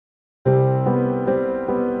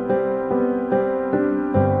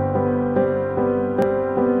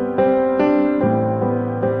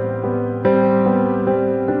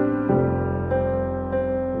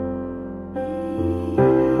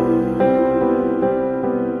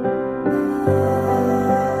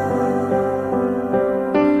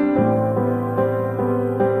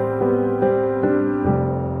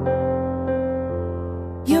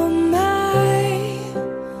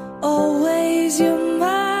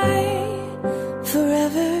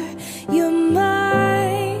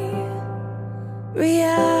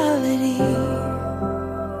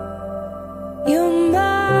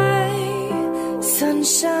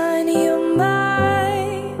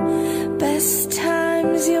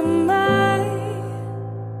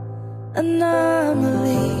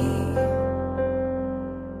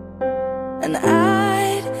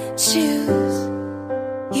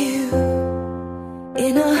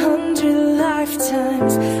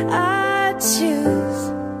choose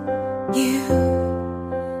you.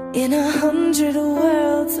 In 100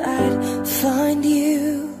 worlds I'd find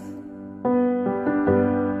you,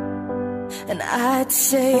 and I'd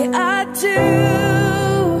say I do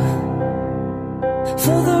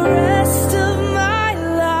for the rest of my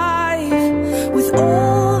life. With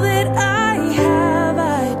all that I have,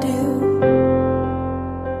 I do,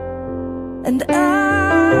 and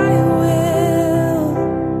I will.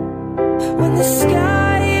 When the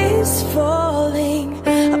sky is falling,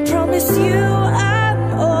 I promise you I'm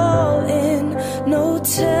all in, no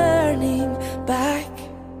turning back.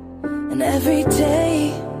 And every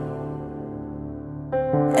day,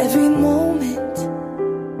 every moment,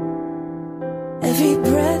 every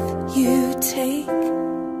breath you take,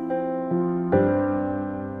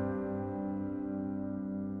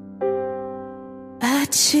 I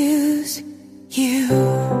choose you.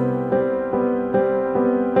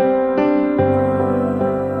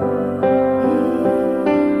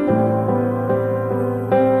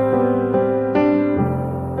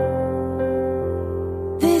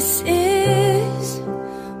 This is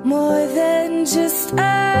more than just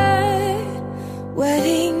a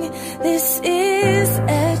wedding. This is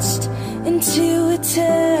etched into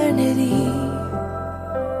eternity.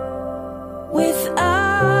 With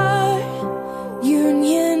our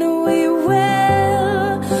union, we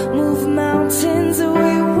will move mountains.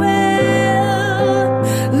 We will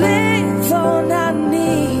live on our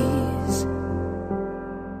knees,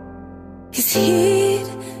 'cause he'd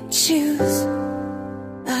choose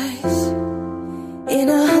us. In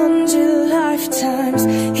 100 lifetimes,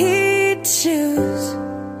 he'd choose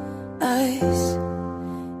us.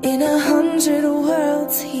 In 100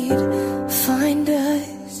 worlds, he'd find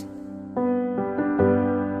us,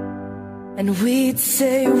 and we'd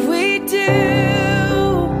say we do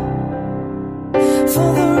for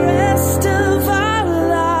the rest of our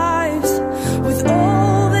lives. With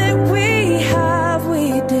all that we have, we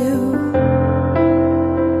do,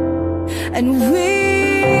 and we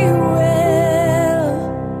will.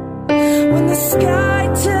 When the sky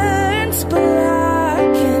turns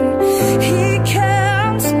black and he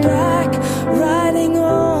comes back riding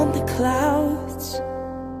on the clouds,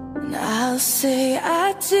 and I'll say I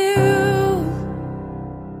do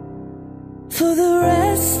for the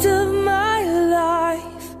rest of my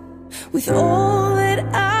life. With all that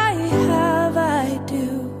I have, I do,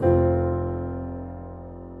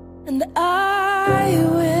 and I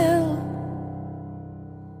will.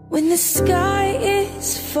 When the sky is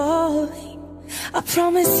falling, I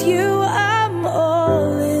promise you I'm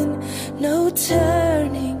all in, no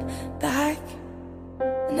turning back.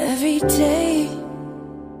 And every day,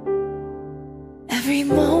 every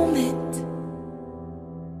moment,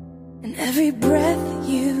 and every breath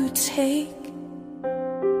you take,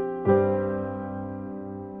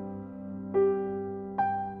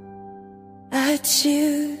 I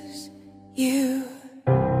choose you.